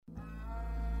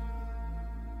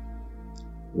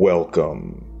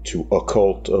Welcome to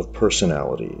Occult of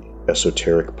Personality,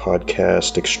 esoteric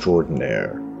podcast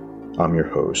extraordinaire. I'm your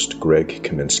host, Greg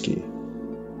Kaminsky.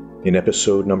 In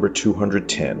episode number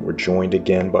 210, we're joined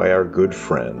again by our good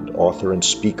friend, author and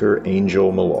speaker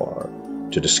Angel Millar,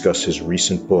 to discuss his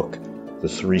recent book, The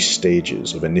 3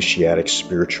 Stages of Initiatic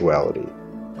Spirituality,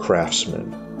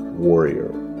 Craftsman, Warrior,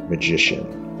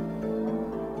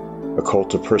 Magician.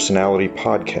 Occult of Personality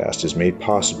podcast is made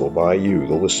possible by you,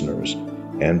 the listeners,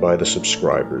 and by the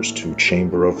subscribers to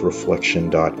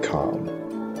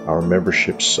chamberofreflection.com, our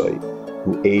membership site,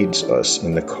 who aids us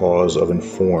in the cause of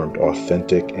informed,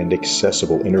 authentic, and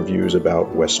accessible interviews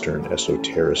about Western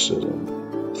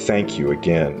esotericism. Thank you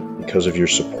again. Because of your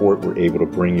support, we're able to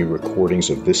bring you recordings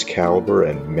of this caliber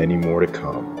and many more to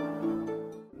come.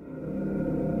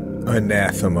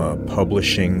 Anathema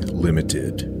Publishing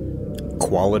Limited.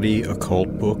 Quality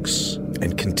occult books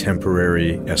and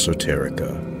contemporary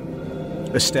esoterica.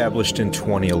 Established in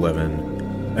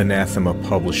 2011, Anathema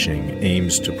Publishing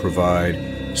aims to provide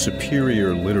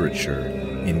superior literature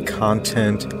in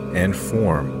content and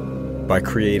form by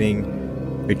creating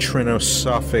a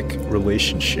trinosophic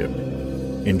relationship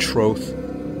in troth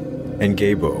and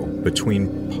gabo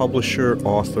between publisher,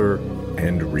 author,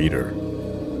 and reader.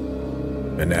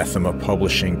 Anathema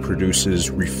Publishing produces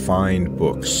refined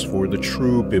books for the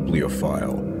true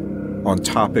bibliophile on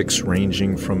topics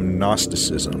ranging from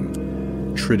Gnosticism,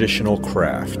 traditional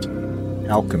craft,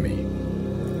 alchemy,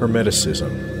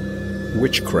 Hermeticism,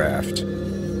 witchcraft,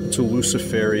 to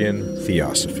Luciferian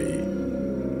theosophy.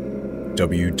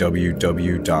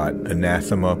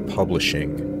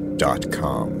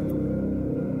 www.anathemapublishing.com.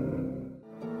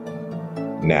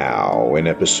 Now, in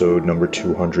episode number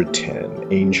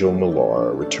 210, Angel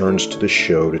Millar returns to the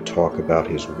show to talk about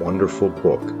his wonderful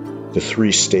book, The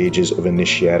 3 Stages of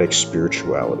Initiatic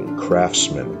Spirituality,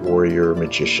 Craftsman, Warrior,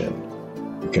 Magician.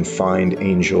 You can find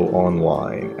Angel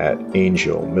online at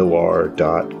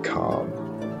angelmillar.com.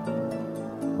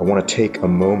 I want to take a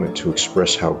moment to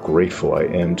express how grateful I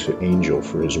am to Angel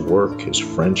for his work, his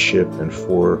friendship, and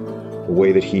for the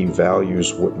way that he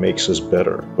values what makes us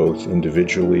better, both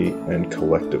individually and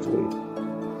collectively.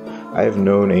 I have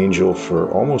known Angel for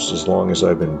almost as long as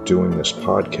I've been doing this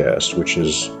podcast, which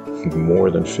is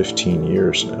more than 15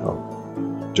 years now.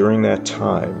 During that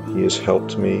time, he has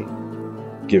helped me,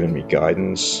 given me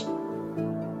guidance,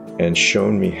 and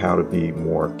shown me how to be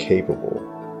more capable.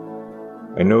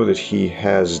 I know that he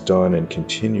has done and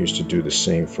continues to do the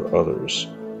same for others.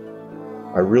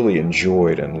 I really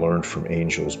enjoyed and learned from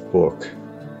Angel's book,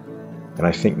 and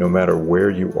I think no matter where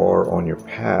you are on your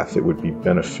path, it would be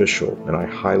beneficial, and I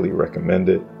highly recommend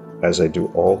it, as I do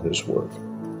all his work.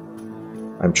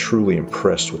 I'm truly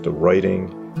impressed with the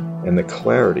writing and the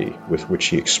clarity with which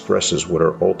he expresses what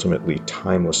are ultimately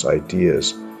timeless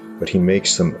ideas, but he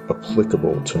makes them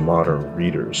applicable to modern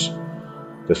readers.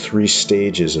 The 3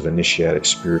 Stages of Initiatic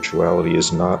Spirituality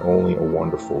is not only a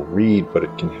wonderful read, but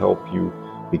it can help you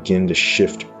begin to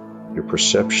shift your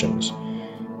perceptions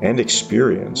and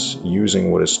experience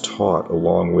using what is taught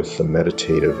along with the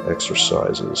meditative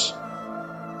exercises.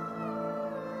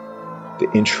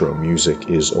 The intro music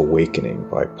is Awakening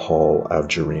by Paul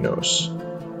Avgerinos,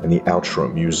 and the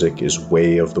outro music is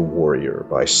Way of the Warrior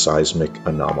by Seismic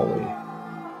Anomaly.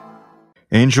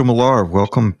 Angel Millar,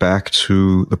 welcome back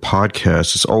to the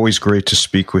podcast. It's always great to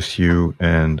speak with you,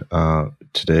 and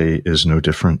today is no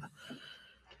different.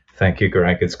 Thank you,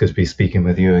 Greg. It's good to be speaking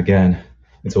with you again.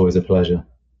 It's always a pleasure.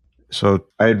 So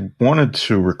I wanted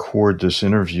to record this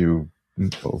interview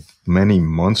many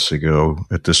months ago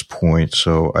at this point,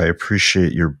 so I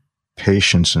appreciate your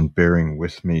patience and bearing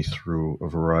with me through a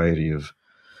variety of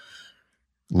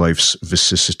life's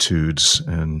vicissitudes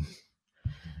and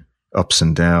ups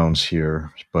and downs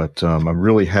here. But I'm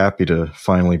really happy to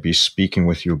finally be speaking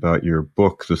with you about your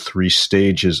book, The 3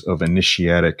 Stages of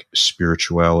Initiatic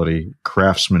Spirituality,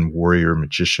 Craftsman, Warrior,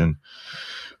 Magician,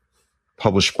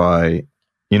 published by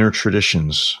Inner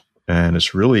Traditions. And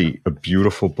it's really a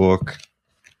beautiful book,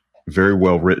 very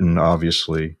well written,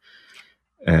 obviously,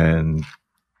 and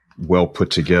well put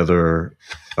together.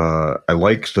 I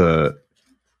like the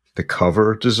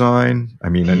cover design. I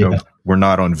mean, I know we're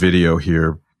not on video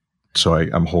here, so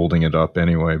I'm holding it up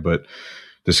anyway, but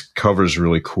this cover is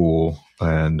really cool.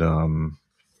 And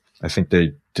I think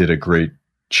they did a great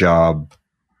job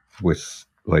with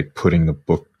like putting the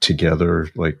book together,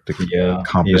 like the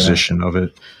composition of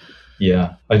it.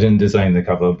 Yeah, I didn't design the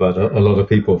cover, but a lot of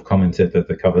people have commented that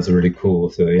the covers are really cool.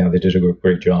 So yeah, they did a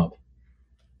great job.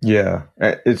 Yeah,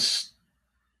 it's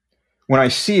when I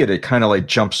see it, it kind of like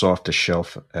jumps off the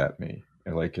shelf at me.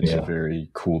 Like it's a very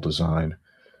cool design.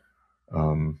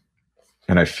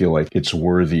 And I feel like it's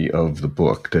worthy of the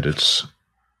book that it's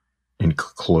in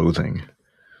clothing.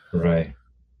 Right.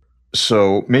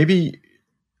 So maybe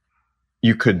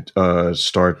you could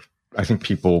start. I think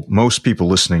most people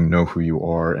listening know who you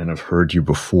are and have heard you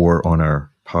before on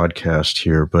our podcast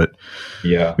here, but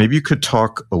maybe you could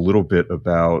talk a little bit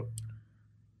about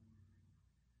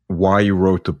why you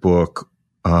wrote the book,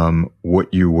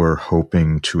 what you were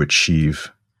hoping to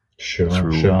achieve.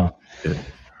 Sure. It.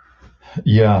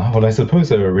 Yeah, well, I suppose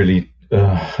there are really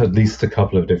at least a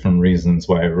couple of different reasons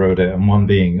why I wrote it, and one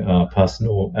being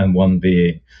personal, and one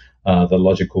being the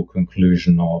logical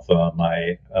conclusion of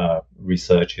my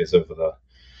researches over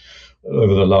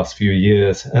the last few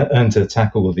years. And to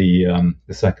tackle the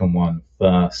second one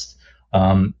first,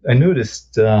 I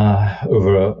noticed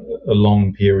over a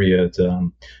long period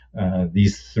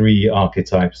these three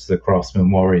archetypes: the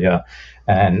craftsman, warrior,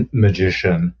 and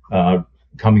magician,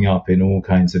 coming up in all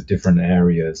kinds of different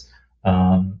areas.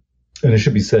 And it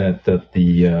should be said that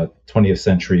the 20th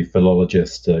century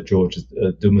philologist George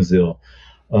Dumezil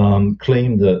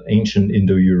claimed that ancient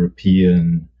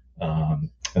Indo-European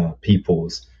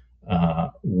peoples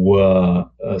were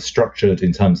structured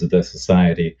in terms of their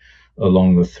society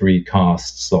along the three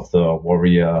castes of the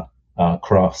warrior,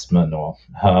 craftsman or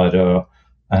herder,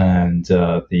 and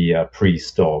the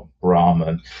priest or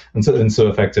Brahmin, and so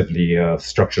effectively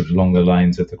structured along the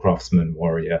lines of the craftsman,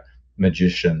 warrior,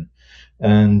 magician.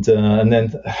 And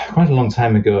then quite a long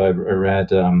time ago, I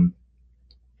read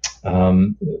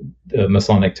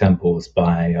Masonic temples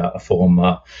by a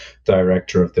former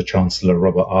director of the Chancellor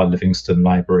Robert R. Livingston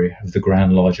Library of the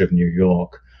Grand Lodge of New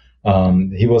York.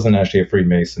 He wasn't actually a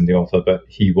Freemason, the author, but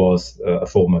he was a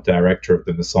former director of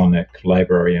the Masonic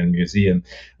Library and Museum.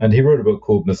 And he wrote a book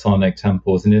called Masonic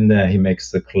Temples. And in there, he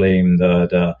makes the claim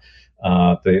that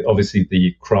obviously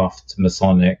the craft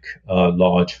Masonic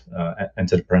Lodge,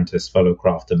 entered apprentice, fellow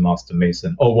craft, and master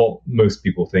mason, or what most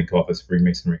people think of as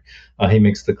Freemasonry. He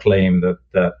makes the claim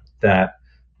that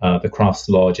the Crafts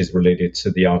Lodge is related to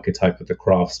the archetype of the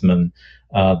craftsman.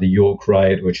 The York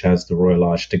Rite, which has the Royal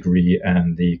Arch degree,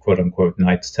 and the quote-unquote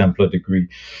Knights Templar degree,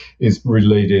 is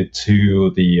related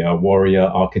to the warrior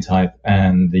archetype,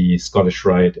 and the Scottish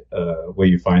Rite, where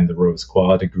you find the Rose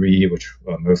Croix degree, which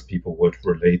most people would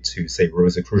relate to, say,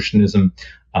 Rosicrucianism,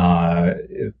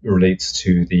 it relates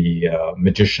to the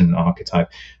magician archetype.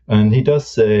 And he does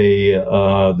say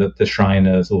that the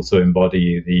Shriners also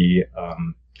embody the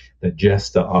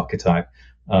jester archetype.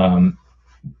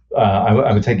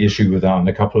 I would take issue with that on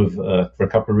for a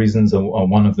couple of reasons.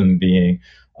 One of them being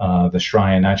the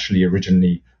shrine actually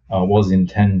originally was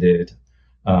intended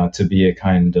to be a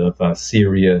kind of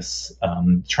serious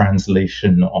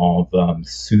translation of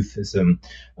Sufism,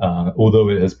 although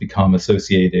it has become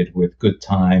associated with good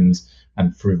times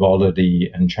and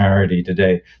frivolity and charity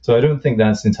today. So I don't think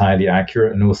that's entirely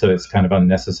accurate, and also it's kind of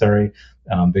unnecessary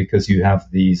because you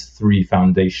have these three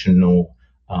foundational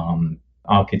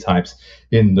archetypes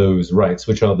in those rites,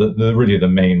 which are really the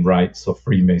main rites of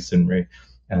Freemasonry.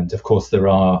 And of course, there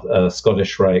are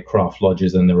Scottish Rite craft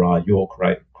lodges, and there are York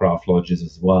Rite craft lodges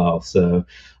as well. So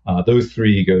those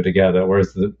three go together,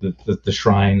 whereas the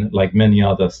shrine, like many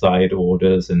other side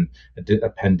orders and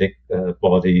appendic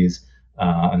bodies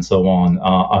and so on,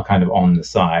 are kind of on the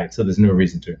side. So there's no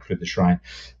reason to include the shrine.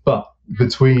 But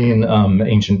between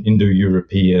ancient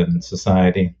Indo-European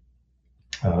society,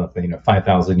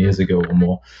 5,000 years ago or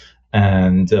more,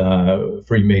 and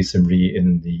Freemasonry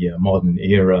in the modern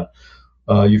era,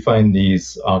 you find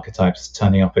these archetypes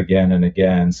turning up again and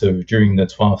again. So during the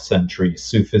 12th century,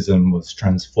 Sufism was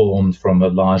transformed from a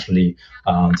largely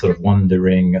sort of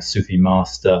wandering Sufi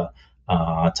master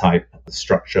type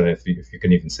structure, if you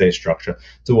can even say structure,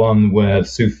 to one where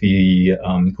Sufi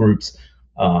groups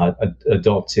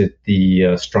adopted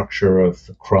the structure of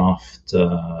craft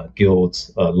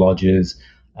guilds, lodges.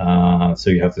 So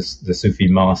you have the Sufi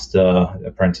master,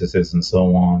 apprentices, and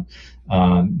so on.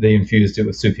 They infused it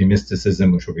with Sufi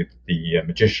mysticism, which would be the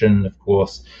magician, of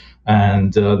course.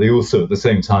 And they also, at the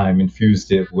same time,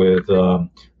 infused it with a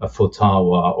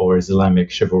futawa, or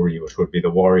Islamic chivalry, which would be the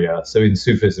warrior. So in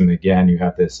Sufism, again, you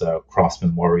have this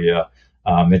craftsman, warrior,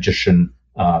 magician,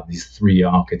 these three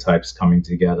archetypes coming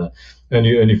together. And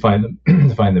you find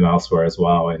them elsewhere as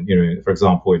well. And, for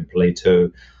example, in Plato,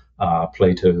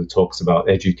 Plato talks about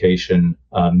education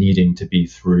needing to be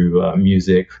through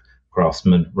music,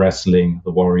 craftsman, wrestling,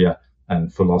 the warrior,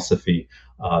 and philosophy,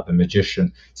 the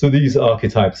magician. So these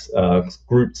archetypes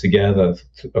group together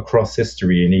across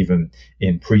history and even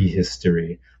in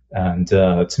prehistory. And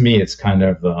to me, it's kind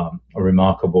of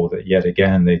remarkable that yet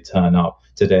again they turn up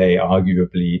today,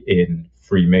 arguably in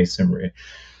Freemasonry.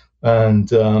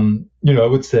 And I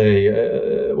would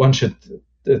say one should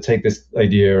take this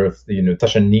idea of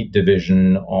such a neat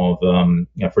division of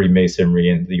Freemasonry,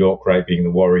 and the York Rite being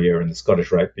the warrior and the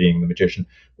Scottish Rite being the magician,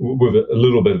 with a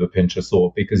little bit of a pinch of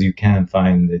salt, because you can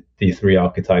find the three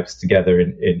archetypes together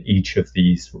in each of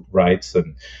these rites,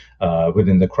 and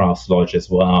within the Crafts Lodge as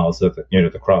well. So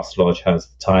the Crafts Lodge has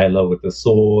the Tyler with the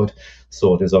sword.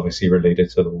 Sword is obviously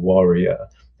related to the warrior.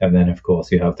 And then, of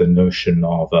course, you have the notion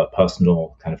of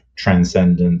personal kind of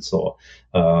transcendence, or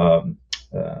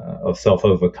of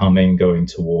self-overcoming, going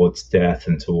towards death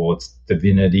and towards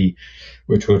divinity,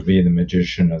 which would be the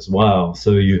magician as well.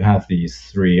 So you have these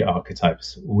three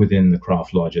archetypes within the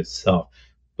Craft Lodge itself.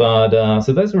 But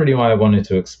so that's really why I wanted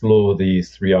to explore these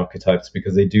three archetypes,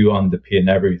 because they do underpin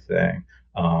everything.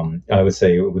 I would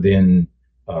say within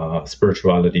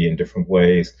spirituality in different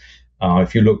ways.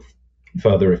 If you look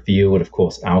further afield, of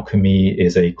course, alchemy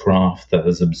is a craft that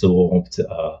has absorbed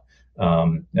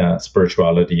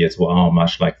spirituality as well,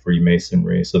 much like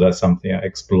Freemasonry. So that's something I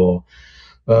explore.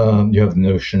 You have the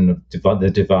notion of the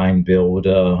divine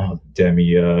builder,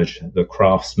 demiurge, the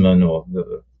craftsman, or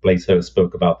Plato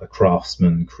spoke about the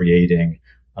craftsman creating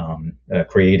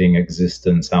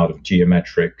existence out of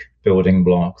geometric building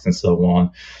blocks and so on.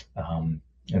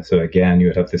 And so again, you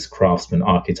would have this craftsman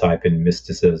archetype in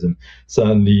mysticism.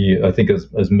 Certainly, I think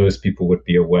as most people would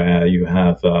be aware, you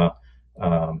have the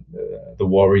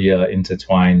warrior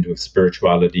intertwined with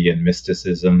spirituality and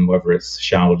mysticism, whether it's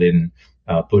Shaolin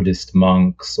Buddhist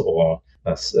monks, or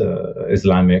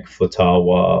Islamic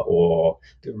Futawa, or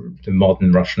the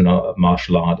modern Russian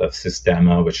martial art of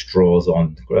Sistema, which draws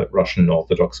on Russian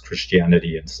Orthodox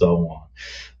Christianity and so on.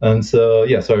 And so,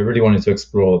 so I really wanted to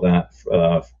explore that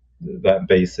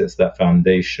basis, that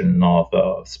foundation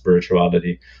of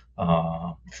spirituality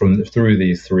through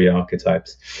these three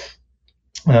archetypes.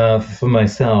 For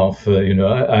myself,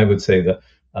 I would say that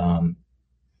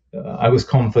I was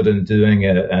confident doing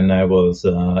it, and I was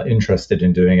interested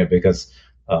in doing it because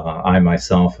I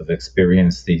myself have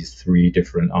experienced these three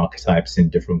different archetypes in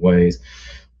different ways.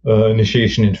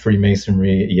 Initiation into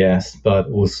Freemasonry, yes, but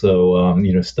also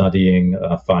studying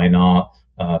fine art,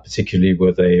 particularly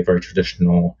with a very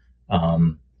traditional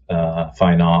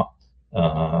fine art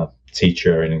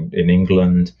teacher in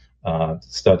England,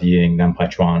 studying Nanpai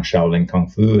Chuan Shaolin Kung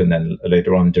Fu, and then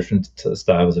later on different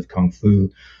styles of Kung Fu,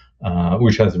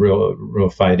 which has real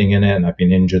fighting in it. And I've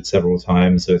been injured several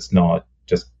times, so it's not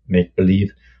just make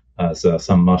believe, as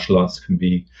some martial arts can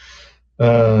be.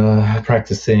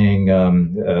 Practicing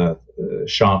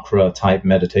chakra type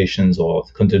meditations or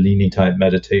Kundalini type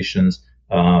meditations,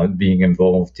 being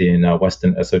involved in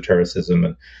Western esotericism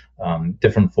and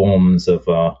different forms of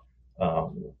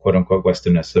quote unquote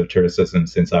Western esotericism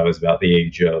since I was about the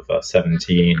age of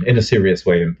 17, in a serious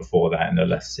way, and before that in a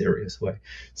less serious way.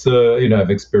 So,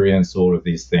 I've experienced all of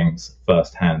these things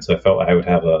firsthand. So I felt I would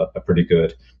have a pretty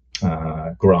good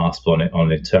grasp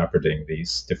on interpreting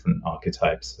these different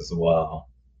archetypes as well.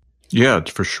 Yeah,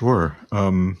 for sure.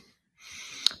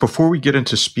 Before we get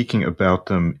into speaking about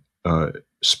them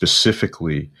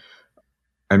specifically,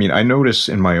 I mean, I notice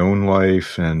in my own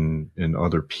life and in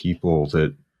other people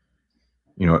that,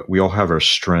 we all have our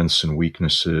strengths and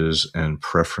weaknesses and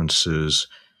preferences.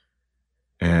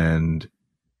 And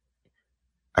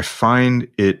I find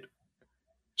it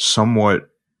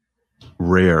somewhat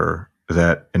rare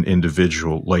that an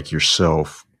individual like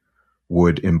yourself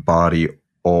would embody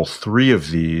all three of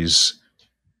these,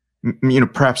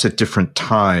 perhaps at different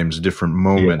times, different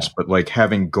moments, but like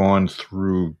having gone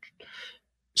through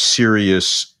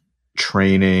serious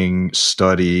training,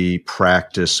 study,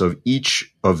 practice of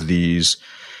each of these.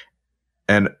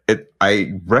 And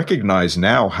I recognize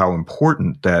now how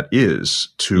important that is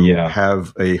to have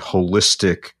a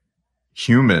holistic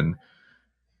human.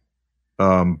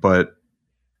 But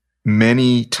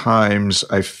many times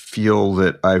I feel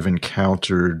that I've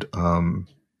encountered,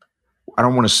 I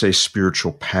don't want to say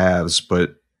spiritual paths,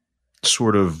 but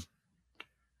sort of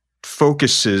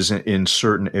focuses in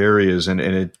certain areas.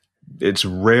 And it's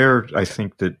rare, I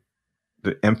think, that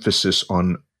the emphasis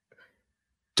on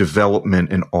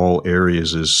development in all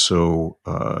areas is so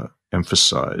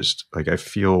emphasized. Like I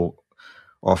feel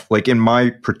like in my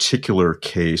particular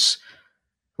case,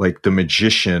 like the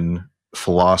magician,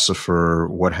 philosopher,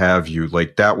 what have you,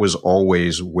 like that was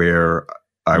always where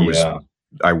I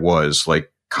was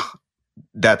like,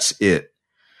 that's it.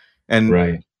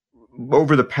 And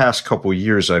over the past couple of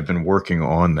years, I've been working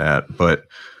on that. But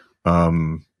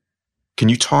can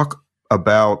you talk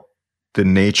about the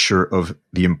nature of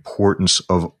the importance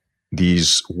of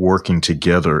these working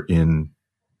together in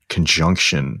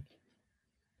conjunction?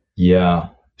 Yeah,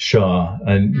 Sure,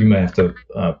 and you may have to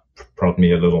prod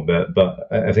me a little bit,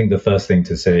 but I think the first thing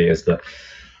to say is that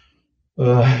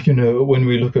when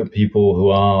we look at people who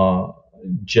are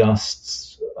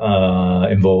just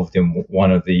involved in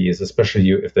one of these, especially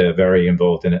if they're very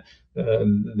involved in it,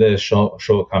 their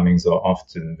shortcomings are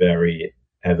often very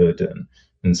evident,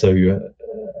 and so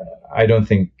I don't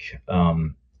think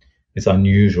it's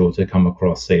unusual to come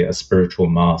across, say, a spiritual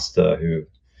master who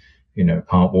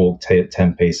can't walk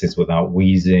 10 paces without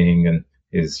wheezing and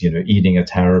is, eating a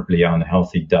terribly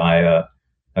unhealthy diet.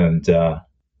 And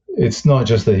it's not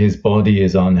just that his body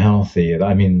is unhealthy.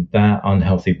 I mean, that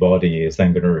unhealthy body is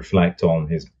then going to reflect on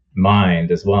his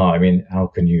mind as well. I mean, how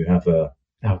can you have a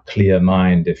clear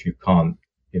mind if you can't,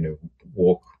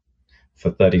 walk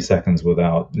for 30 seconds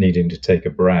without needing to take a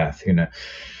breath, And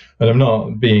I'm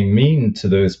not being mean to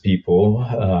those people.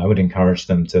 I would encourage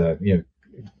them to,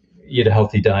 eat a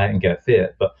healthy diet and get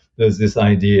fit. But there's this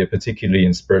idea, particularly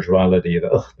in spirituality,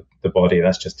 that the body,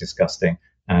 that's just disgusting.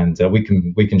 And we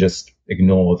can just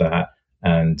ignore that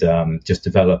and just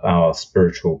develop our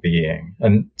spiritual being.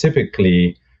 And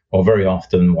typically, or very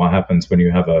often, what happens when you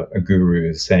have a guru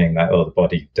who's saying that, the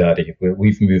body dirty,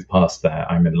 we've moved past that,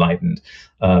 I'm enlightened.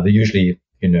 They're usually,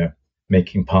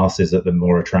 making passes at the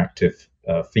more attractive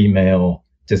female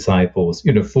disciples,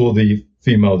 for the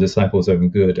female disciples' own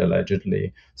good,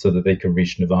 allegedly, so that they can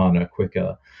reach nirvana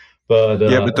quicker. But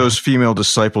but those female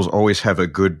disciples always have a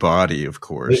good body, of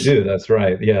course. They do, that's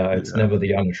right. Yeah, it's never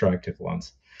the unattractive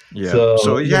ones. Yeah.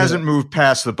 So he hasn't moved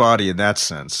past the body in that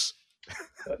sense.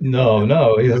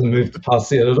 No, he hasn't moved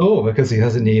past it at all, because he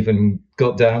hasn't even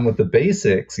got down with the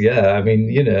basics. Yeah, I mean,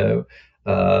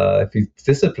 if he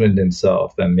disciplined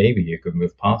himself, then maybe he could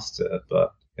move past it,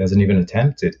 but he hasn't even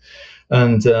attempted.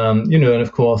 And, and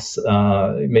of course,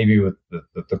 maybe with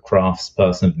the crafts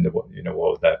person, what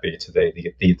would that be today?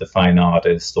 The fine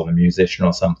artist or the musician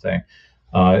or something.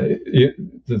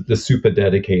 The super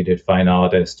dedicated fine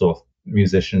artist or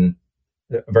musician,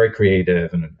 very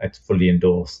creative, and I fully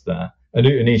endorse that. And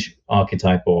each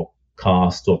archetype or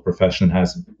caste or profession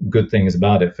has good things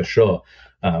about it, for sure,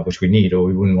 which we need, or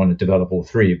we wouldn't want to develop all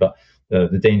three. But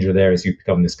the danger there is you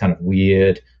become this kind of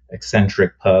weird,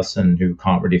 eccentric person who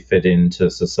can't really fit into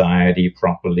society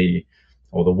properly.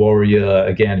 Or the warrior,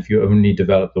 again, if you only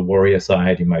develop the warrior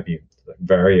side, you might be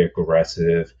very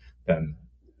aggressive, then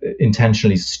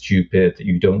intentionally stupid, that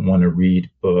you don't want to read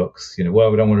books. We don't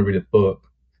want to read a book.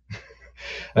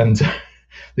 And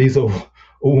these are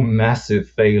all massive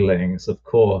failings, of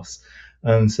course.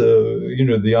 And so,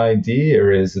 the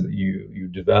idea is that you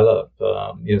develop,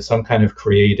 some kind of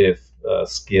creative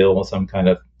skill, some kind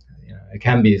of, it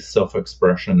can be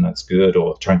self-expression, that's good,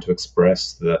 or trying to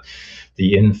express the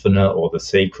infinite or the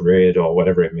sacred or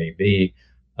whatever it may be,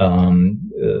 and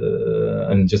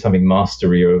just having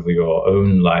mastery over your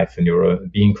own life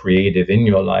and being creative in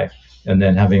your life, and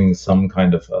then having some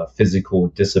kind of physical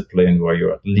discipline where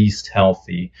you're at least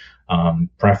healthy.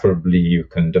 Preferably, you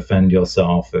can defend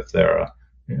yourself if there are,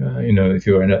 if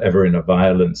you're ever in a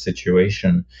violent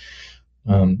situation,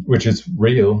 which is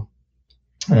real.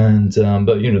 And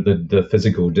but the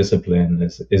physical discipline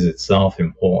is itself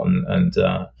important. And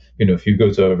if you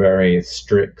go to a very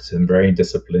strict and very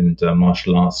disciplined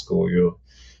martial arts school, you're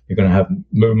going to have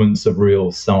moments of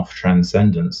real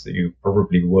self-transcendence that you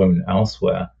probably won't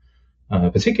elsewhere.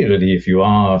 Particularly if you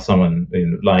are someone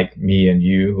like me and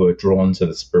you who are drawn to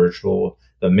the spiritual,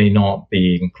 that may not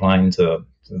be inclined to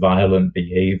violent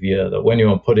behavior, that when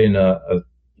you're put in a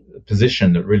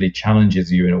position that really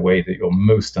challenges you in a way that you're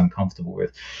most uncomfortable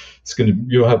with,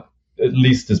 you'll have at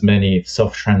least as many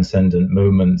self-transcendent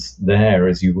moments there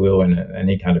as you will in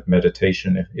any kind of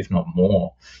meditation, if not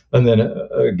more. And then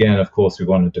again, of course, we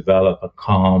want to develop a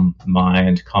calm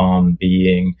mind, calm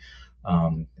being,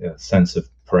 a sense of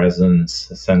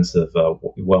presence, a sense of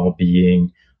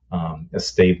well-being, a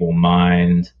stable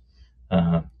mind,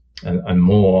 and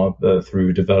more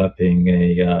through developing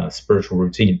a spiritual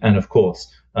routine. And of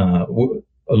course,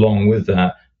 along with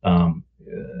that,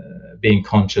 being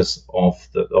conscious of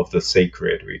the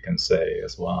sacred, we can say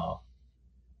as well.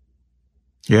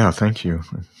 Yeah, thank you.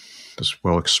 That's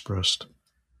well expressed.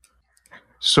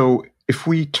 So if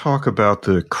we talk about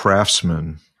the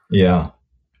Craftsman,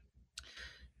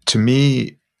 to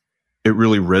me, it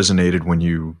really resonated when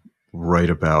you write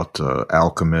about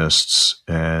alchemists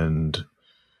and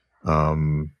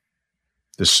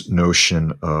this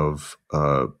notion of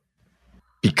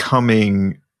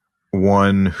becoming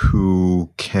one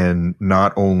who can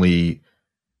not only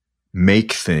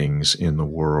make things in the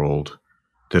world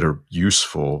that are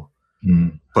useful,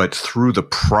 but through the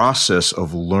process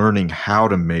of learning how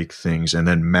to make things and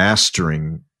then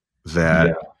mastering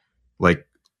that, like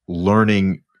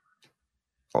learning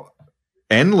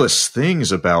endless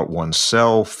things about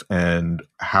oneself and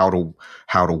how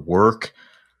to work,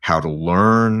 how to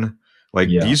learn. Like,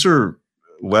 these are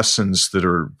lessons that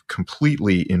are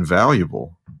completely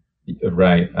invaluable.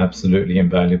 Right, absolutely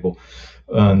invaluable.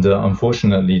 And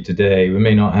unfortunately today we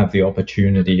may not have the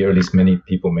opportunity, or at least many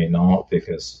people may not,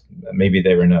 because maybe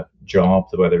they're in a job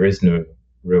where there is no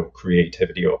real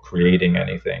creativity or creating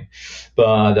anything.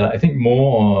 But I think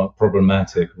more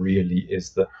problematic really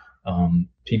is that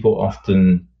people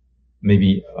often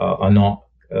maybe are not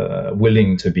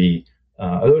willing to be,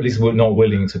 or at least not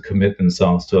willing to commit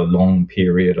themselves to a long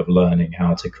period of learning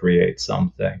how to create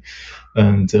something.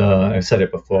 And I've said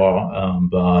it before,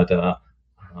 but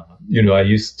I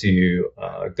used to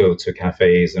go to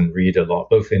cafes and read a lot,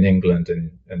 both in England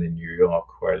and in New York,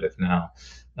 where I live now.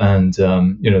 And,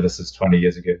 this is 20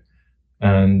 years ago.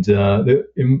 And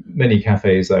in many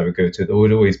cafes I would go to, there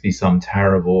would always be some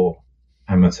terrible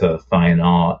amateur fine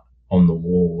art on the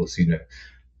walls,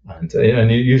 and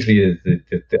usually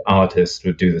the artist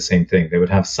would do the same thing. They would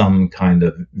have some kind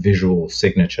of visual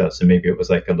signature. So maybe it was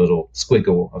like a little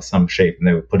squiggle of some shape, and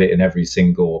they would put it in every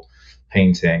single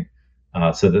painting,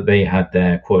 so that they had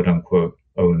their quote unquote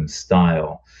own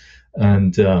style,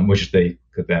 and which they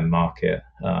could then market.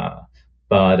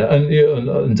 But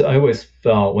I always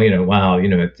felt, wow,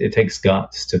 it takes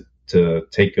guts to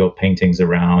take your paintings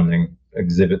around and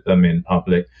exhibit them in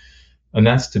public. And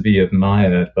that's to be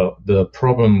admired. But the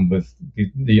problem with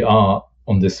the art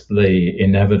on display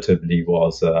inevitably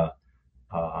was that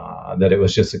it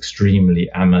was just extremely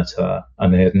amateur,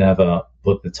 and they had never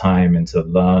put the time into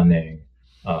learning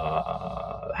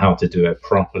how to do it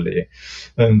properly.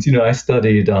 And, I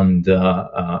studied under,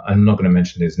 I'm not going to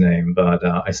mention his name, but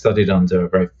I studied under a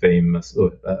very famous,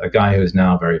 a guy who is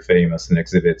now very famous and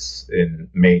exhibits in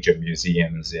major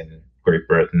museums in Great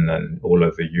Britain and all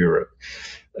over Europe.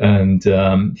 And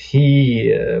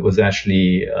he was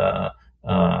actually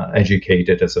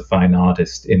educated as a fine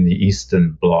artist in the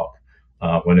Eastern Bloc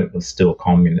when it was still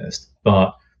communist.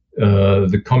 But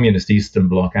the communist Eastern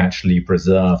Bloc actually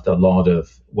preserved a lot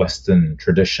of Western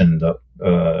tradition that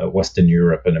Western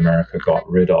Europe and America got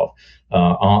rid of,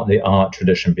 the art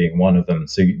tradition being one of them.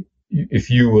 So if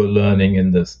you were learning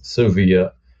in the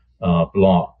Soviet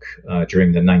bloc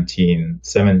during the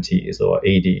 1970s or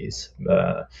 80s,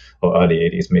 or early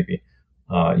 80s maybe,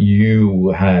 you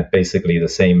had basically the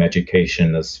same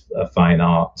education as a fine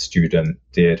art student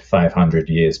did 500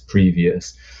 years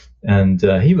previous. And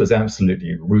he was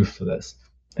absolutely ruthless,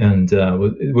 and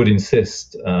would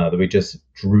insist that we just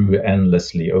drew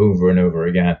endlessly over and over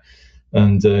again.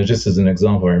 And just as an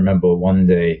example, I remember one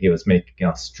day he was making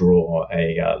us draw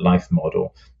a life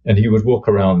model, and he would walk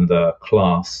around the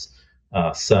class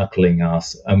circling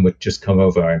us and would just come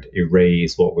over and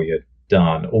erase what we had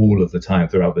done all of the time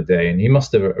throughout the day. And he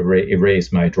must have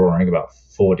erased my drawing about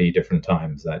 40 different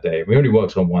times that day. We only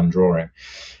worked on one drawing.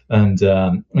 And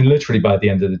literally by the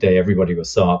end of the day, everybody was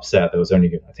so upset. There was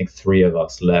only, I think, 3 of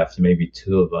us left, maybe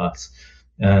 2 of us.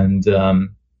 And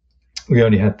we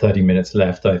only had 30 minutes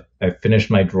left. I finished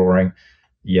my drawing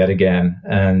yet again.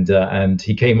 And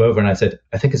he came over and I said,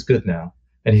 I think it's good now.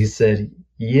 And he said,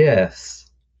 yes,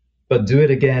 but do it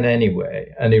again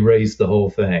anyway. And erased the whole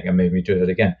thing and made me do it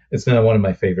again. It's now one of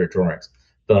my favorite drawings.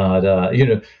 But,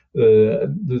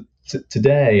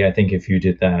 today, I think if you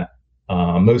did that,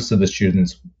 most of the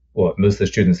students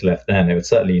left then. They would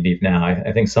certainly leave now.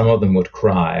 I think some of them would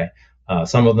cry.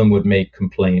 Some of them would make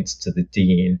complaints to the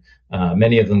dean.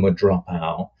 Many of them would drop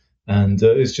out. And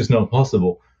it's just not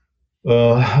possible.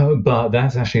 But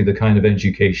that's actually the kind of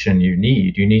education you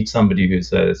need. You need somebody who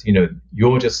says,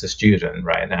 you're just a student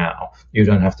right now. You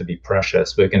don't have to be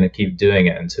precious. We're going to keep doing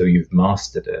it until you've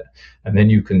mastered it. And then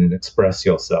you can express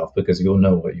yourself because you'll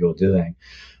know what you're doing.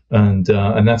 And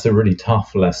that's a really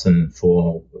tough lesson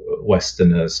for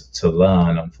Westerners to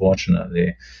learn,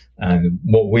 unfortunately. And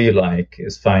what we like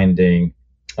is finding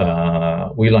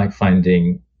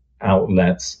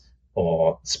outlets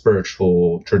or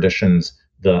spiritual traditions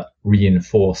that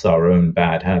reinforce our own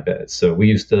bad habits. So we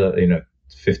used to,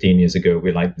 15 years ago,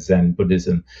 we liked Zen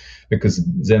Buddhism because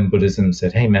Zen Buddhism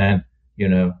said, hey, man,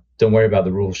 don't worry about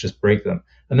the rules, just break them.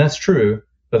 And that's true.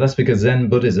 But that's because Zen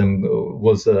Buddhism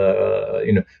was,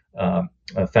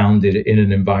 founded in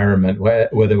an environment where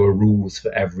there were rules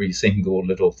for every single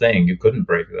little thing. You couldn't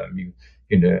break them.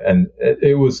 And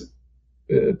it was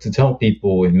to tell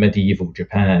people in medieval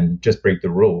Japan, just break the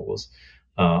rules,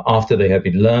 after they had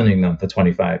been learning them for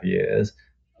 25 years,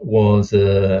 was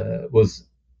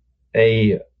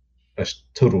a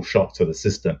total shock to the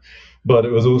system. But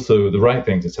it was also the right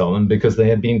thing to tell them because they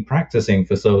had been practicing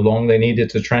for so long. They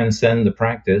needed to transcend the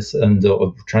practice and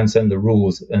transcend the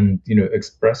rules and,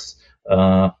 express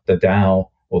the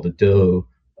Tao or the Do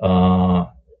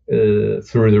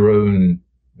through their own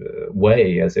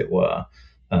way, as it were.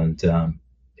 And,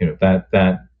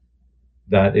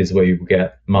 that is where you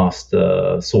get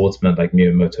master swordsmen like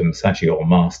Miyamoto Musashi, or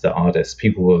master artists,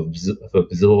 people who have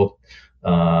absorbed,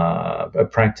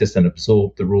 practiced and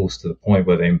absorbed the rules to the point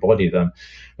where they embody them.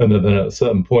 And then at a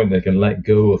certain point, they can let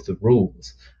go of the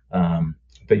rules.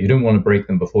 But you don't want to break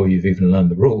them before you've even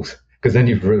learned the rules, because then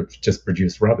you've just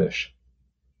produced rubbish.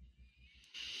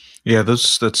 Yeah,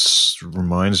 that's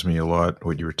reminds me a lot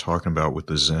what you were talking about with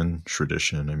the Zen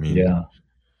tradition. I mean,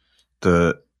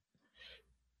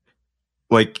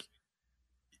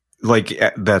 like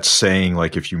that saying,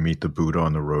 like, if you meet the Buddha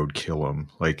on the road, kill him.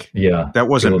 Like, that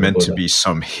wasn't meant to be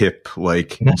some hip,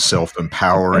 like,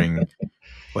 self-empowering,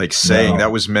 like, saying.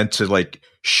 That was meant to, like,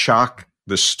 shock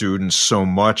the students so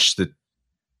much that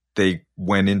they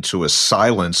went into a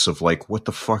silence of, like, what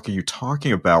the fuck are you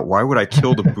talking about? Why would I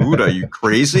kill the Buddha? Are you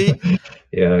crazy?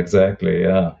 Yeah, exactly.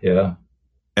 Yeah.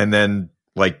 And then,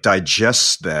 like,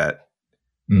 digest that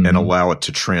and allow it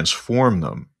to transform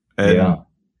them.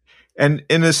 And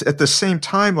at the same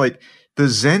time, like, the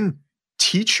Zen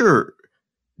teacher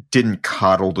didn't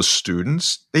coddle the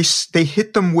students. They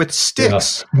hit them with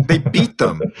sticks. Yeah. They beat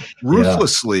them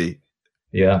ruthlessly.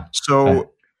 Yeah.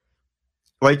 So,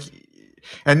 like,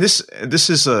 and this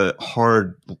is a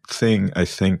hard thing, I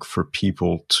think, for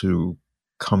people to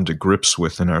come to grips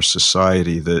with in our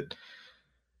society, that,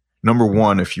 number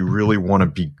one, if you really want to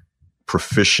be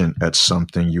proficient at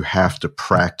something, you have to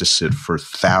practice it for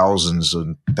thousands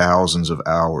and thousands of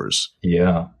hours.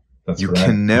 Yeah, that's right. You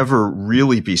can never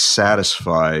really be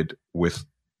satisfied with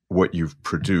what you've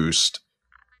produced,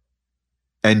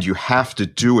 and you have to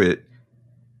do it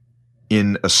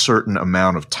in a certain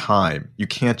amount of time. You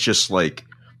can't just, like,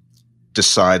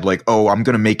 decide, like, oh, I'm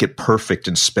going to make it perfect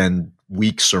and spend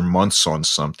weeks or months on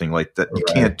something like that. You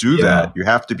can't do that. You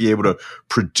have to be able to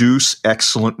produce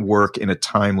excellent work in a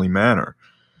timely manner.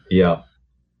 Yeah.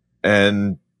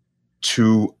 And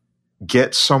to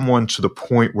get someone to the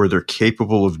point where they're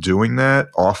capable of doing that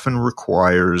often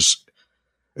requires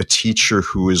a teacher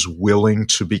who is willing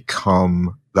to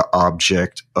become the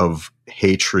object of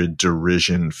hatred,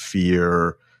 derision,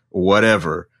 fear,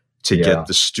 whatever, to get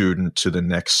the student to the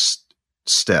next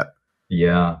step.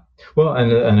 Yeah. Well,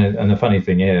 and the funny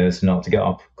thing is, not to get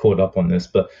caught up on this,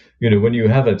 but, when you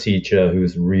have a teacher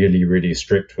who's really, really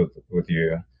strict with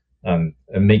you, and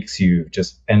makes you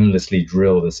just endlessly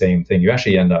drill the same thing, you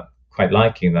actually end up quite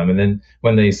liking them. And then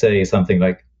when they say something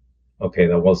like, okay,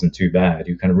 that wasn't too bad,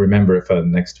 you kind of remember it for the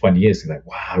next 20 years. You're like,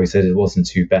 wow, he said it wasn't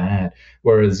too bad.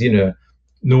 Whereas,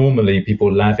 normally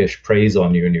people lavish praise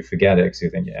on you and you forget it because you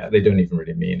think, they don't even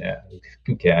really mean it.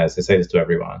 Who cares? They say this to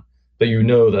everyone. But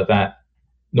that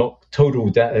not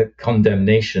total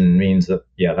condemnation means that,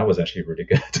 that was actually really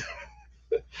good.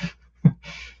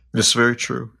 It's very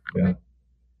true. Yeah.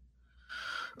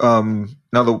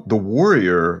 Now the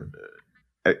warrior,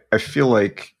 I feel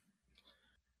like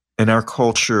in our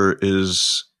culture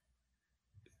is,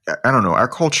 I don't know, our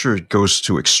culture goes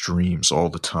to extremes all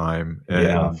the time.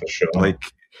 And for sure. Like,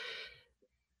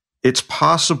 it's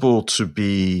possible to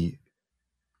be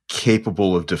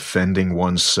capable of defending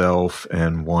oneself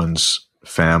and one's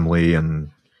family and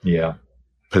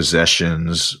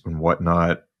possessions and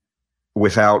whatnot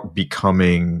without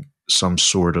becoming some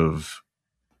sort of,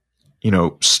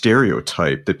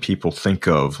 stereotype that people think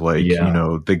of, like,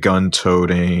 the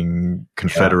gun-toting,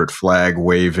 Confederate flag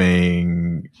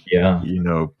waving,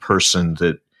 person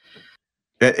that,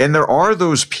 and there are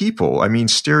those people. I mean,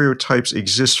 stereotypes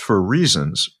exist for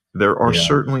reasons. There are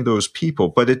certainly those people,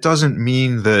 but it doesn't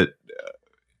mean that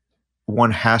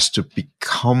one has to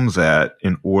become that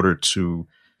in order to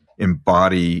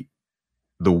embody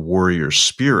the warrior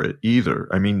spirit either.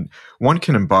 I mean, one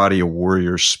can embody a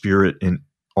warrior spirit in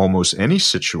almost any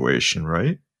situation,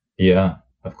 right? Yeah,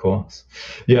 of course.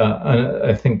 Yeah, and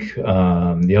I think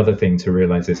the other thing to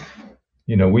realize is,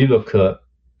 we look at,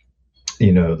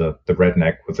 the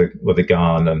redneck with a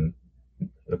gun and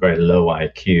a very low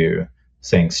IQ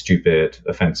saying stupid,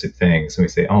 offensive things, and we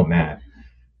say, oh man,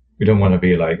 we don't want to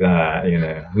be like that.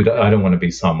 I don't want to be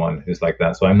someone who's like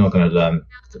that. So I'm not going to learn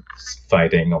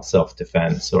fighting or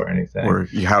self-defense or anything. Or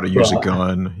how to use a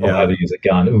gun. Or how to use a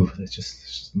gun. Ooh, it's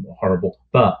just horrible.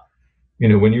 But,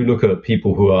 when you look at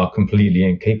people who are completely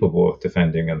incapable of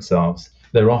defending themselves,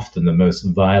 they're often the most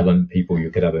violent people you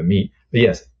could ever meet. But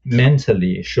yes,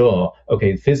 mentally, sure,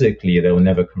 okay, physically they will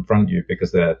never confront you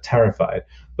because they're terrified,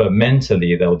 but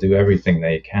mentally they'll do everything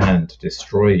they can to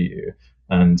destroy you.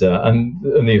 And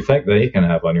the effect they can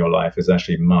have on your life is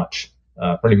actually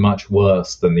pretty much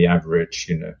worse than the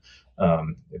average,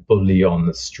 bully on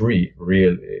the street,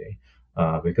 really,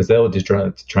 because they'll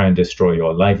try and destroy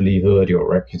your livelihood, your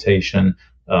reputation,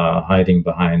 hiding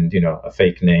behind, a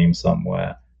fake name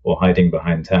somewhere, or hiding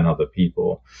behind 10 other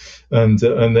people. And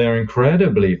they're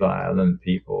incredibly violent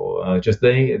people. Just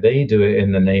they do it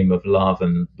in the name of love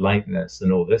and lightness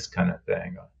and all this kind of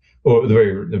thing. Or at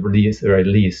the very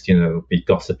least, be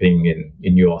gossiping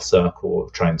in your circle,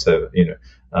 trying to,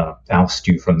 oust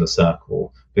you from the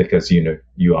circle because,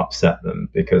 you upset them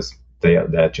because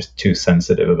they're just too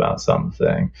sensitive about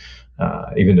something,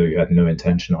 even though you had no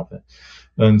intention of it.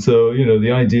 And so,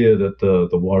 the idea that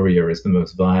the warrior is the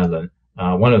most violent,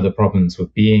 one of the problems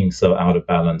with being so out of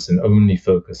balance and only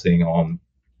focusing on,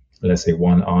 let's say,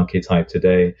 one archetype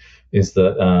today is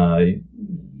that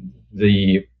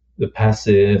the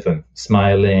passive and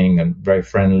smiling and very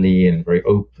friendly and very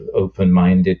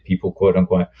open-minded people, quote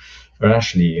unquote, are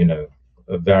actually,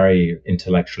 very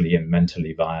intellectually and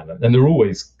mentally violent. And they're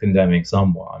always condemning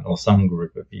someone or some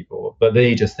group of people, but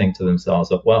they just think to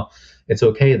themselves, well, it's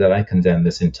okay that I condemn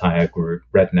this entire group,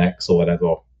 rednecks or whatever,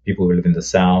 or people who live in the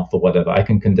South or whatever. I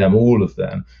can condemn all of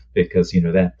them because,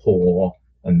 they're poor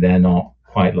and thyou not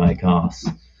quite like us.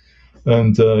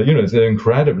 And, it's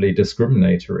incredibly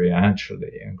discriminatory,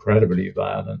 actually, incredibly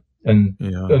violent. And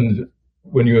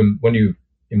when you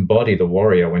embody the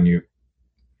warrior, when you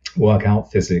work out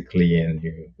physically and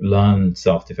you learn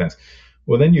self-defense,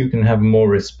 well, then you can have more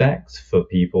respect for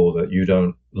people that you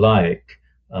don't like,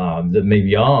 that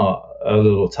maybe are a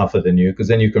little tougher than you, because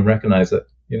then you can recognize that,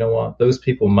 those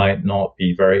people might not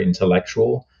be very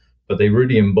intellectual, but they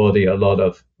really embody a lot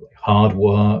of hard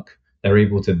work. They're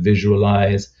able to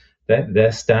visualize.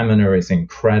 Their stamina is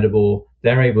incredible.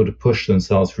 They're able to push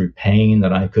themselves through pain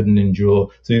that I couldn't endure.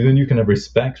 So then you can have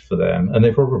respect for them, and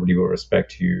they probably will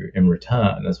respect you in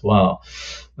return as well.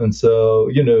 And so,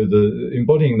 the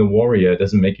embodying the warrior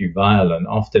doesn't make you violent.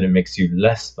 Often it makes you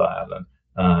less violent.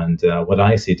 And what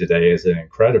I see today is an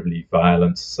incredibly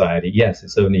violent society. Yes,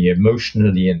 it's only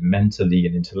emotionally and mentally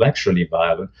and intellectually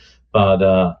violent, but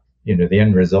the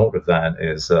end result of that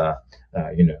is a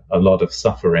lot of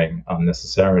suffering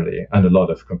unnecessarily, and a lot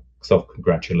of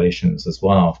self-congratulations as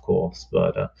well, of course.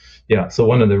 But so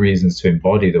one of the reasons to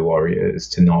embody the warrior is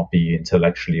to not be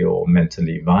intellectually or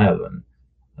mentally violent.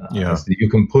 So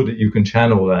you can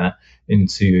channel that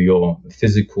into your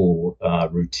physical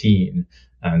routine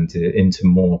and into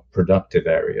more productive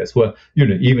areas where,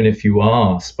 even if you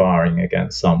are sparring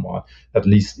against someone, at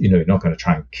least, you're not going to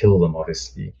try and kill them,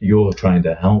 obviously. You're trying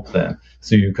to help them.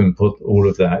 So you can put all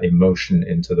of that emotion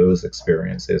into those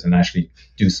experiences and actually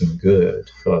do some good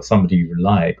for somebody you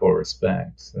like or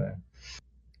respect. So.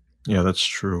 Yeah, that's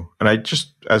true. And I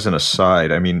just, as an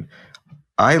aside,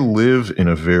 I live in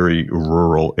a very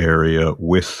rural area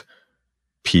with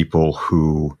people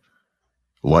who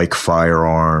like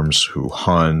firearms, who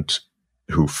hunt,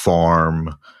 who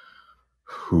farm,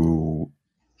 who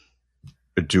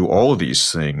do all of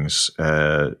these things.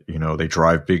 They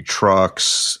drive big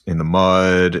trucks in the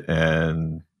mud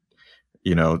and,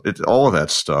 all of that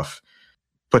stuff.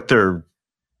 But they're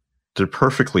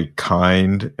perfectly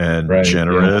kind and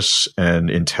generous and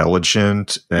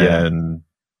intelligent and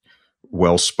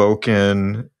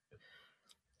well-spoken.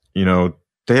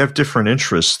 They have different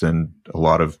interests than a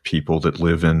lot of people that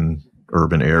live in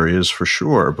urban areas, for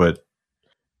sure. But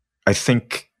I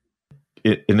think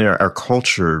in our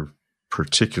culture,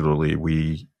 particularly,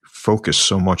 we focus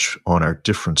so much on our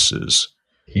differences.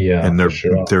 Yeah, and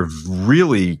sure. They're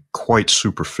really quite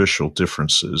superficial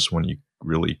differences when you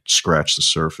really scratch the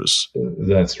surface.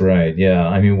 That's right.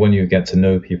 Yeah. When you get to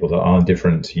know people that are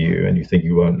different to you and you think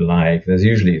you won't like, there's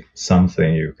usually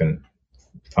something you can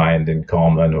find in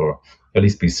common, or at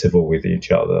least be civil with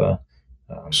each other.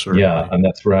 And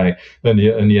that's right.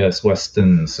 And yes,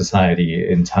 Western society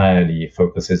entirely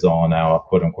focuses on our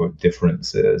quote unquote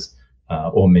differences,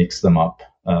 or makes them up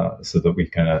so that we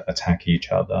can attack each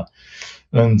other.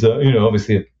 And,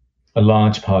 obviously a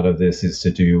large part of this is to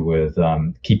do with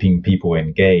keeping people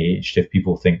engaged. If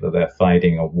people think that they're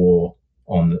fighting a war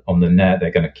on the net, they're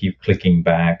going to keep clicking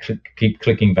back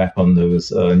on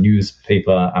those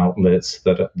newspaper outlets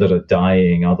that are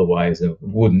dying otherwise and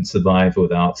wouldn't survive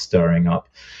without stirring up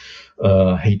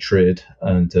hatred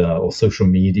and or social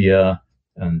media.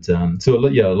 And so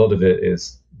a lot of it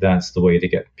is that's the way to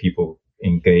get people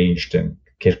engaged and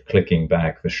clicking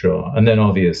back, for sure. And then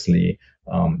obviously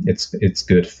it's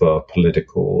good for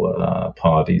political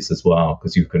parties as well,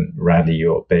 because you can rally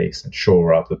your base and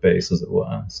shore up the base, as it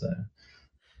were. So,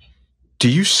 do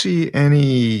you see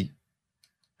any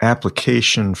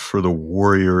application for the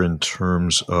warrior in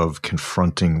terms of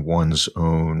confronting one's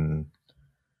own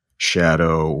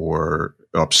shadow or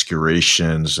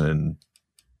obscurations and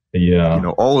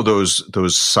all of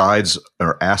those sides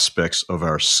or aspects of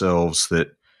ourselves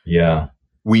that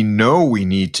we know we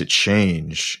need to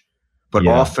change, but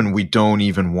often we don't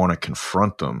even want to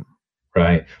confront them?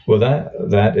 Right. Well,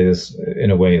 that is,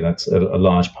 in a way, that's a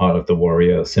large part of the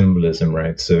warrior symbolism,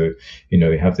 right? So,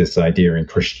 we have this idea in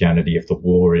Christianity of the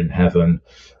war in heaven,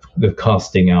 the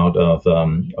casting out of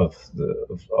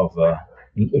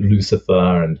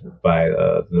Lucifer and by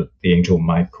the angel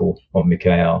Michael or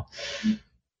Michael,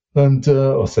 and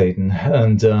or Satan,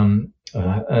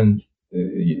 and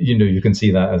you can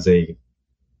see that as a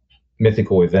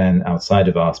mythical event outside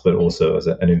of us, but also as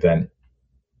an event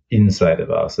inside of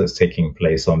us that's taking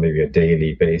place on maybe a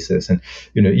daily basis. And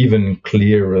even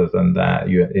clearer than that,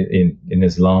 in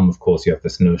Islam, of course, you have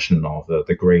this notion of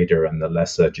the greater and the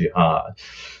lesser jihad,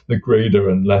 the greater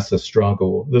and lesser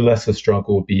struggle, the lesser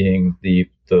struggle being the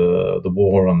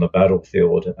war on the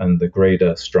battlefield, and the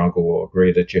greater struggle or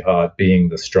greater jihad being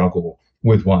the struggle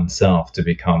with oneself to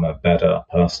become a better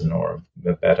person or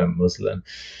a better Muslim.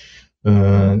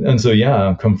 And so,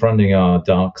 confronting our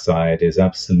dark side is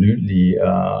absolutely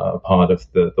part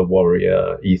of the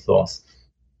warrior ethos.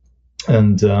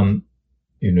 And,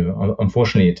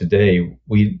 unfortunately today,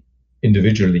 we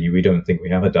don't think we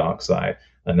have a dark side.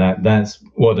 And that's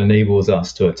what enables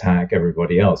us to attack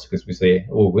everybody else, because we say,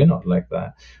 oh, we're not like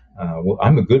that.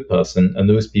 I'm a good person, and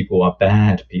those people are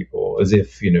bad people, as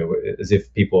if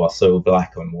people are so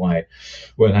black and white,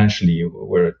 when actually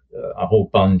we're a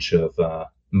whole bunch of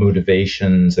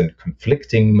motivations and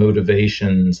conflicting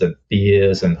motivations and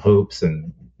fears and hopes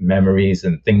and memories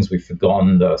and things we've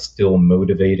forgotten that are still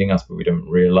motivating us, but we don't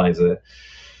realize it.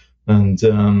 And,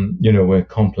 we're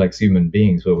complex human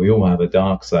beings where we all have a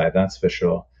dark side, that's for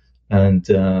sure. And,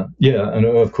 and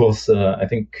of course, I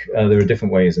think there are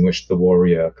different ways in which the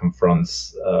warrior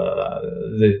confronts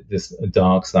this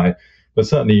dark side. But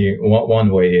certainly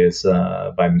one way is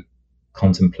by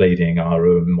contemplating our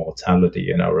own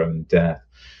mortality and our own death.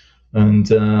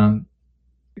 And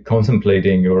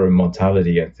contemplating your own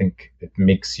mortality, I think it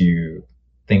makes you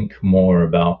think more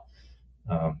about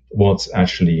what's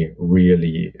actually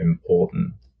really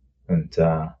important. And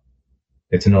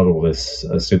it's not all this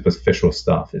superficial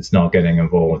stuff. It's not getting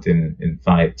involved in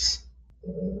fights,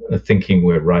 thinking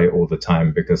we're right all the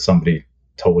time because somebody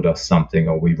told us something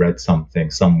or we read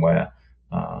something somewhere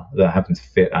that happened to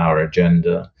fit our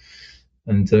agenda.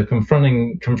 And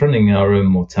confronting our own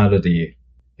mortality,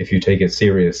 if you take it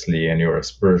seriously and you're a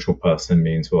spiritual person,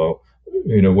 means, well,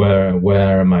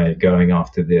 where am I going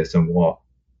after this, and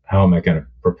how am I going to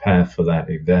prepare for that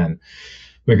event?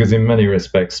 Because in many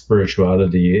respects,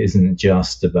 spirituality isn't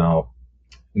just about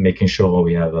making sure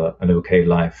we have an okay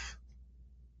life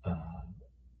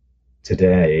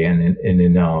today and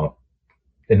in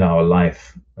our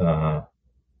life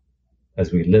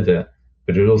as we live it,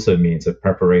 but it also means a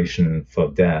preparation for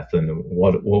death and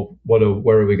where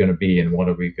are we going to be and what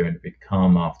are we going to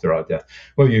become after our death?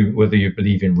 Whether you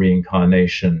believe in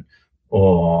reincarnation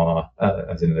or,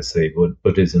 as in, let's say,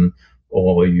 Buddhism,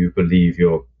 or you believe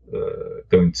you're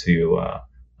going to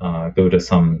go to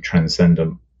some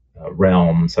transcendent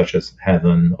realm, such as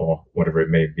heaven or whatever it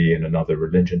may be in another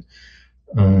religion.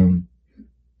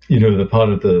 The part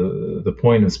of the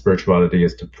point of spirituality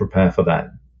is to prepare for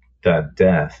that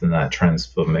death and that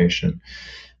transformation.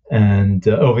 And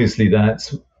obviously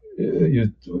that's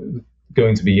you're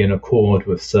going to be in accord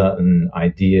with certain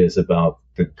ideas about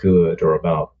the good or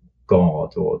about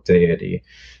God or deity.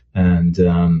 And,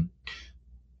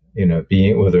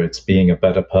 whether it's being a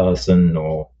better person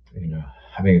or,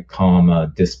 having a calmer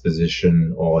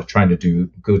disposition or trying to do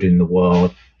good in the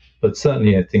world. But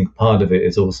certainly I think part of it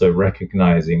is also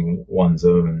recognizing one's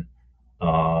own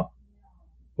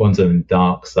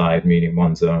dark side, meaning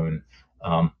one's own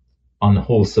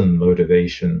unwholesome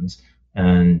motivations,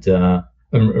 and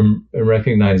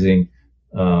recognizing,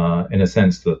 in a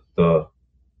sense, that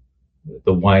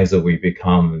the wiser we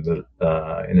become,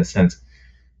 in a sense,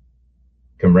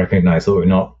 can recognize that we're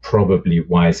not probably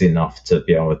wise enough to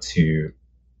be able to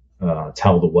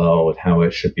tell the world how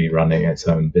it should be running its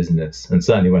own business. And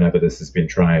certainly whenever this has been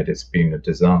tried, it's been a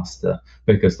disaster,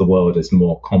 because the world is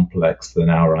more complex than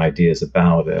our ideas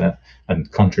about it and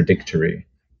contradictory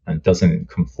and doesn't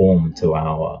conform to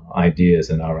our ideas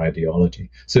and our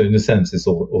ideology. So in a sense, it's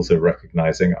also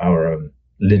recognizing our own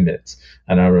limits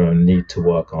and our own need to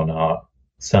work on our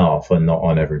self and not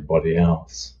on everybody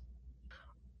else.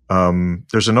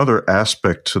 There's another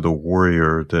aspect to the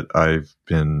warrior that I've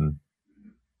been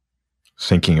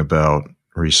thinking about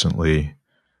recently,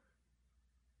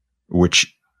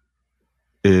 which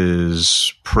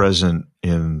is present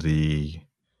in the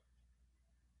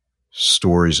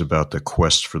stories about the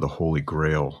quest for the Holy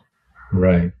Grail.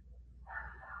 Right.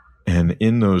 And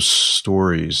in those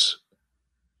stories,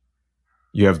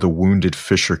 you have the wounded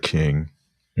Fisher King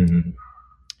in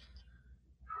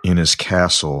his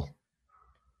castle,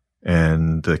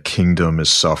 and the kingdom is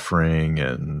suffering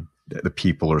and the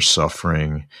people are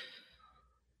suffering.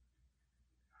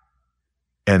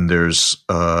 And there's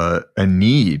a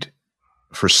need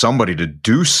for somebody to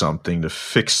do something to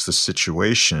fix the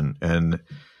situation. And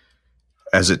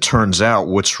as it turns out,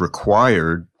 what's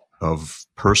required of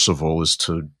Percival is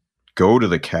to go to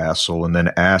the castle and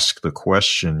then ask the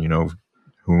question,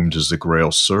 whom does the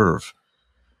Grail serve?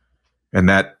 And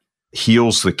that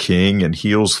heals the king and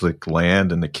heals the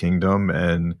land and the kingdom.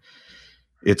 And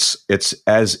it's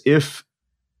as if,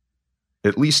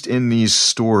 at least in these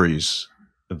stories,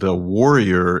 the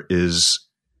warrior is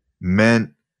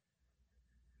meant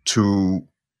to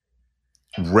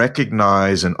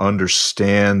recognize and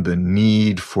understand the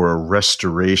need for a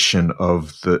restoration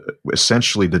of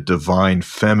essentially the divine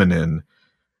feminine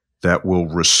that will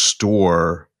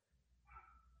restore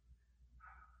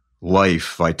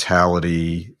life,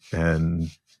 vitality, and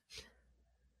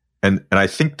I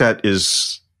think that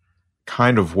is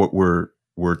kind of what we're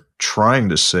trying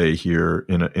to say here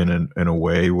in a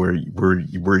way where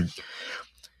we're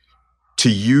to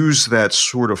use that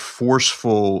sort of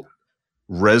forceful,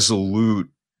 resolute,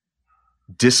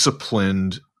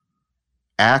 disciplined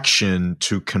action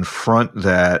to confront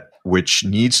that which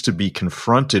needs to be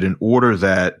confronted in order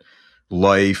that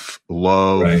life,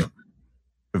 love, right,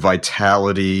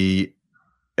 vitality,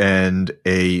 and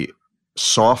a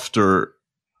softer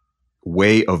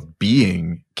way of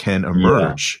being can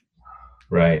emerge. Yeah.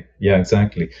 Right. Yeah,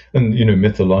 exactly. And,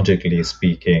 mythologically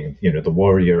speaking, the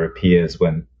warrior appears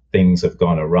when things have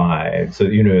gone awry. So,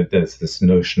 there's this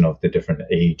notion of the different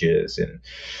ages in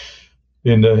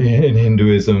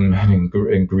Hinduism and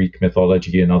in Greek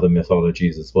mythology and other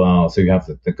mythologies as well. So you have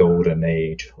the Golden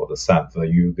Age or the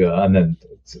Sattva Yuga, and then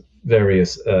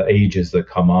various ages that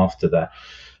come after that,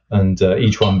 and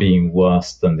each one being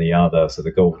worse than the other. So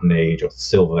the Golden Age or the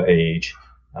Silver Age,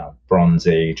 Bronze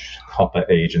Age, Copper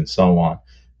Age, and so on.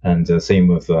 And same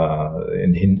with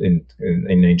in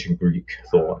ancient Greek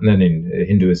thought. And then in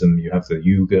Hinduism, you have the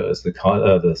Yugas, the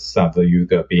Sattva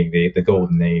Yuga being the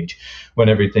Golden Age, when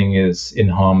everything is in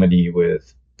harmony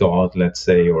with God, let's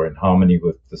say, or in harmony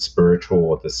with the spiritual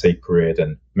or the sacred,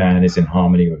 and man is in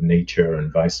harmony with nature,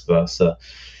 and vice versa.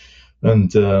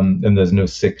 And there's no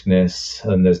sickness,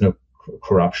 and there's no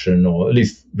corruption, or at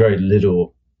least very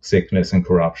little sickness and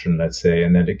corruption, let's say.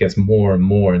 And then it gets more and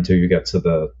more until you get to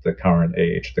the current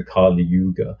age, the Kali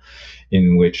Yuga,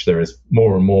 in which there is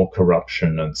more and more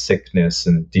corruption and sickness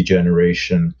and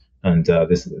degeneration. And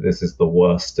this is the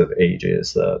worst of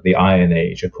ages, the Iron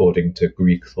Age, according to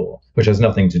Greek thought, which has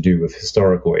nothing to do with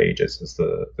historical ages. It's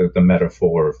the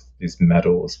metaphor of these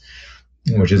metals,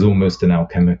 which is almost an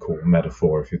alchemical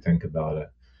metaphor if you think about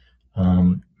it.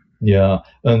 Yeah,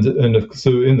 and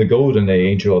so in the Golden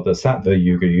Age or the Sattva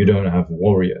Yuga, you don't have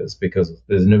warriors because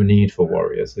there's no need for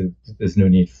warriors. There's no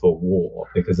need for war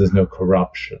because there's no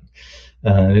corruption.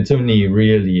 And it's only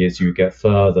really as you get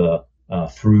further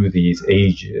through these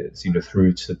ages,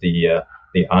 through to the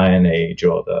Iron Age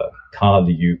or the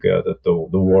Kali Yuga, that the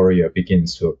warrior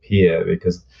begins to appear,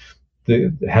 because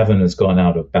the heaven has gone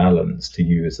out of balance, to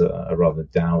use a rather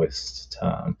Taoist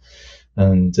term,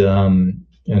 and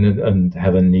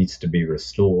heaven needs to be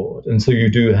restored. And so you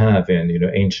do have in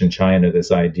ancient China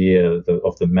this idea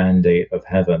of the mandate of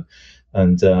heaven,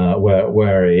 and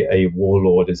where a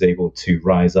warlord is able to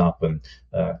rise up and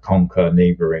conquer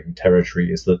neighboring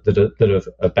territories that have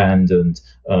abandoned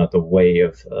the way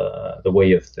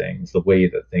of things, the way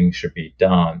that things should be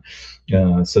done,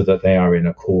 so that they are in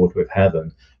accord with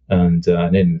heaven. And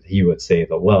then he would say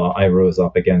that, well, I rose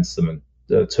up against them and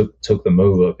took them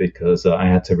over because I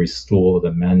had to restore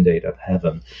the mandate of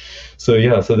heaven. So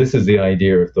this is the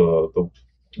idea of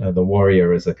the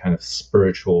warrior as a kind of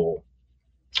spiritual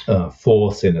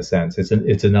force, in a sense.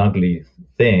 It's an ugly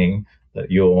thing that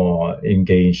you're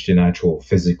engaged in actual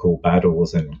physical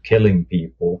battles and killing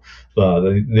people, but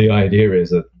the idea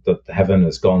is that heaven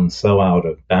has gone so out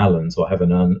of balance, or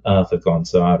heaven and earth have gone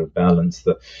so out of balance,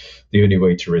 that the only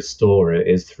way to restore it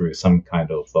is through some kind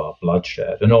of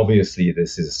bloodshed. And obviously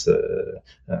this is,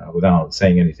 without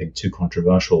saying anything too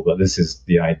controversial, but this is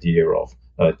the idea of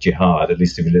jihad, at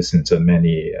least if you listen to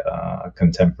many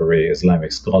contemporary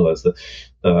Islamic scholars, that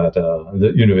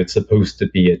it's supposed to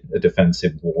be a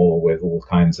defensive war with all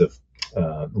kinds of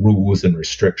rules and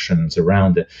restrictions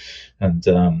around it, and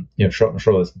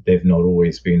sure they've not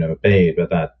always been obeyed, but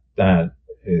that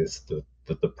is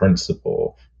the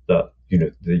principle that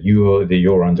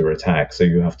you're under attack, so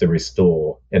you have to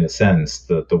restore, in a sense,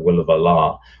 the will of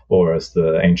Allah, or as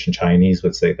the ancient Chinese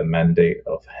would say, the mandate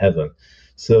of heaven.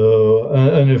 So,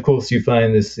 and of course, you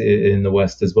find this in the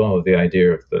West as well, the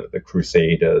idea of the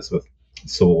crusaders with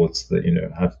swords that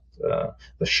have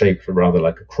the shape rather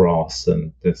like a cross,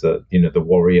 and there's the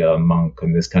warrior monk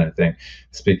and this kind of thing.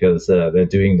 It's because they're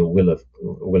doing the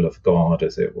will of God,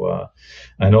 as it were.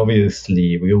 And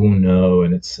obviously we all know,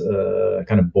 and it's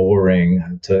kind of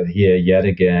boring to hear yet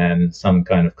again some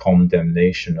kind of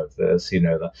condemnation of this,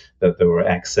 that there were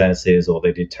excesses or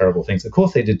they did terrible things. Of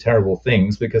course they did terrible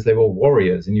things because they were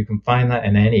warriors, and you can find that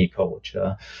in any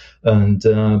culture. And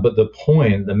but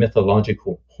the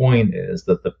mythological point is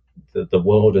that the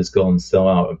world has gone so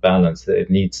out of balance that it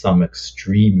needs some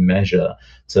extreme measure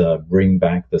to bring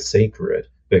back the sacred,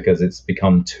 because it's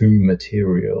become too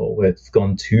material. It's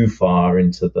gone too far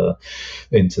into the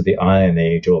Iron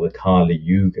Age or the Kali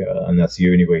Yuga, and that's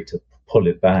the only way to pull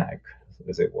it back,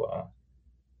 as it were.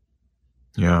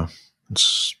 Yeah,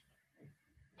 it's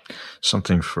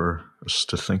something for us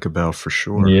to think about, for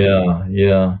sure.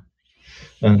 Yeah.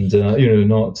 And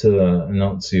not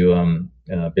to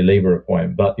belabor a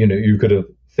point, but you could have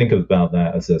think about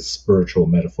that as a spiritual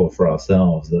metaphor for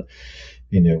ourselves, that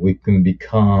we can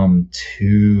become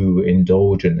too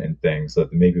indulgent in things,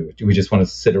 that maybe we just want to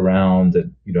sit around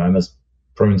and I'm as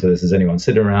prone to this as anyone,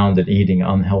 sit around and eating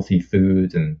unhealthy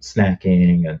food and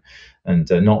snacking and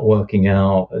not working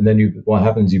out, and then what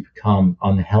happens, you become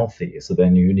unhealthy. So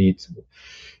then you need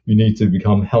to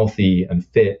become healthy and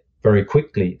fit very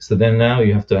quickly. So then now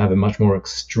you have to have a much more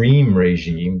extreme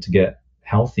regime to get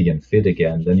healthy and fit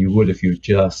again than you would if you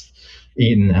just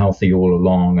eaten healthy all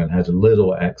along and had a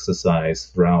little exercise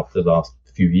throughout the last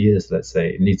few years, let's say.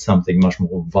 It needs something much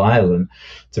more violent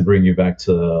to bring you back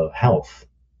to health.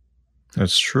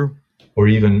 That's true. Or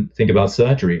even think about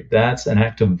surgery. That's an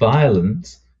act of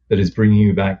violence that is bringing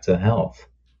you back to health.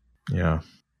 Yeah.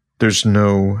 There's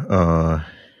no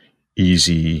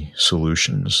easy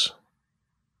solutions.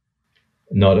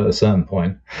 Not at a certain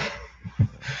point.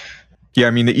 Yeah,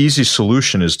 I mean, the easy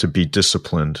solution is to be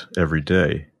disciplined every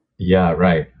day. Yeah,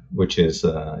 right. Which is,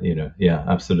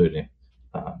 absolutely.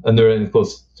 And there, of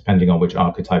course, depending on which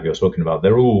archetype you're talking about,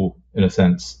 they're all, in a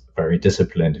sense, very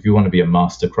disciplined. If you want to be a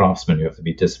master craftsman, you have to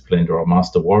be disciplined, or a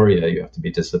master warrior, you have to be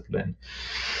disciplined.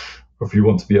 Or if you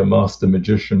want to be a master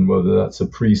magician, whether that's a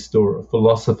priest or a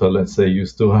philosopher, let's say, you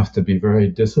still have to be very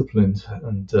disciplined.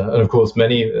 And of course,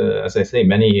 many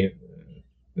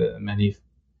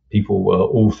people were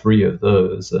all three of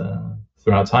those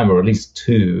throughout time, or at least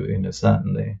two,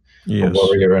 certainly. Yes. A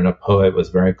warrior and a poet was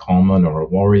very common, or a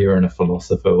warrior and a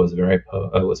philosopher was very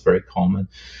common.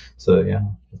 So yeah,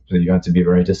 you had to be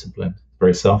very disciplined,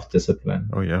 very self-disciplined.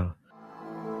 Oh yeah.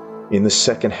 In the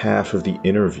second half of the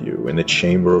interview in the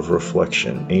Chamber of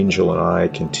Reflection, Angel and I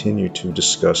continue to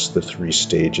discuss the 3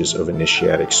 stages of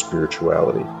initiatic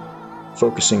spirituality,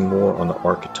 focusing more on the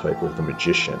archetype of the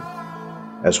magician,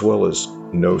 as well as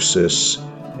gnosis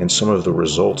and some of the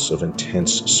results of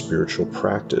intense spiritual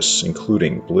practice,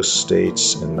 including bliss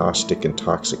states and Gnostic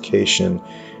intoxication,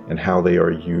 and how they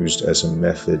are used as a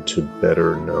method to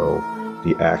better know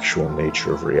the actual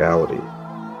nature of reality.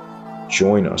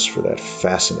 Join us for that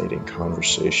fascinating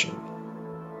conversation.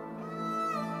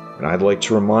 And I'd like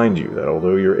to remind you that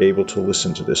although you're able to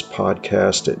listen to this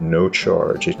podcast at no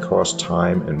charge, it costs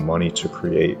time and money to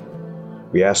create.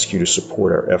 We ask you to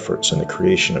support our efforts in the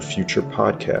creation of future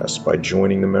podcasts by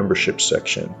joining the membership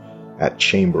section at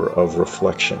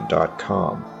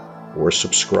chamberofreflection.com or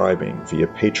subscribing via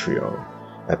Patreon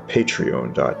at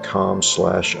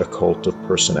patreon.com/Occult of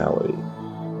Personality.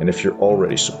 And if you're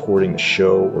already supporting the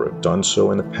show or have done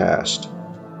so in the past,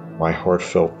 my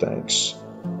heartfelt thanks,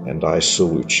 and I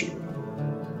salute you.